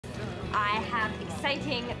I have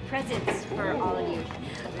exciting presents for all of you.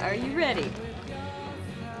 Are you ready?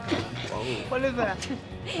 What is that?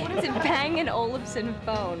 It's a Bang & Olufsen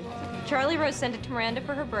phone. Charlie Rose sent it to Miranda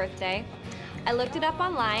for her birthday. I looked it up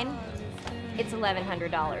online. It's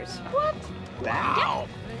 $1,100. What? Wow. Yeah.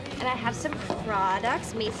 And I have some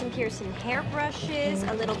products, Mason Pearson hairbrushes,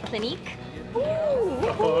 a little Clinique. Ooh.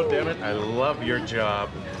 Oh, damn it. I love your job.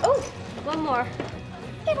 Oh, one more.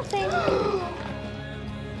 Little thing.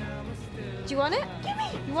 Do you want it? Give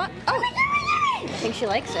me! You want? Oh! Give me! I think she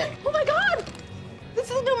likes it. Oh my God!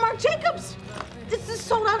 This is a new Marc Jacobs! This is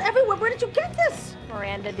sold out everywhere. Where did you get this?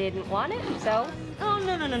 Miranda didn't want it, so. Oh,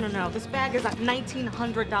 no. This bag is at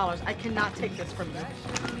 $1,900. I cannot take this from you.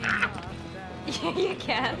 You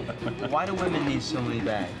can. Why do women need so many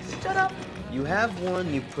bags? Shut up. You have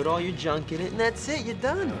one, you put all your junk in it, and that's it, you're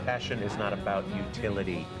done. Fashion is not about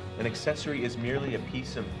utility. An accessory is merely a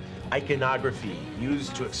piece of iconography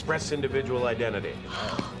used to express individual identity.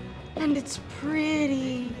 And it's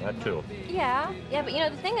pretty. That too. Yeah, but you know,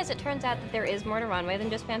 the thing is, it turns out that there is more to runway than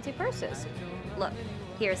just fancy purses. Look,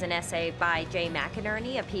 here's an essay by Jay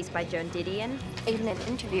McInerney, a piece by Joan Didion, even an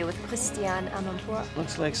interview with Christiane Amanpour.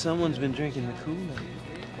 Looks like someone's been drinking the Kool-Aid.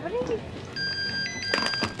 What did you...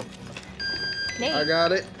 Nate. I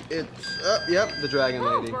got it. It's yep, the dragon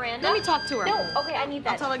lady. Miranda. Let me talk to her. No, okay, I need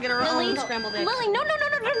that. I'll tell her to get her Lily, own scrambled eggs. Lily, no, the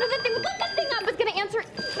thing, look that thing up. It's gonna answer.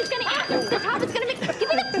 It's gonna answer the top. It's gonna make. Give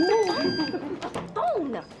me the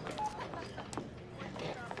phone.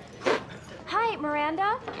 Hi,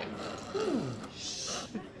 Miranda.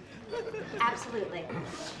 Absolutely.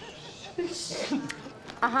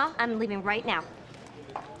 I'm leaving right now.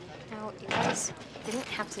 Now, you guys didn't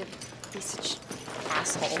have to be such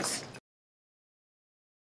assholes.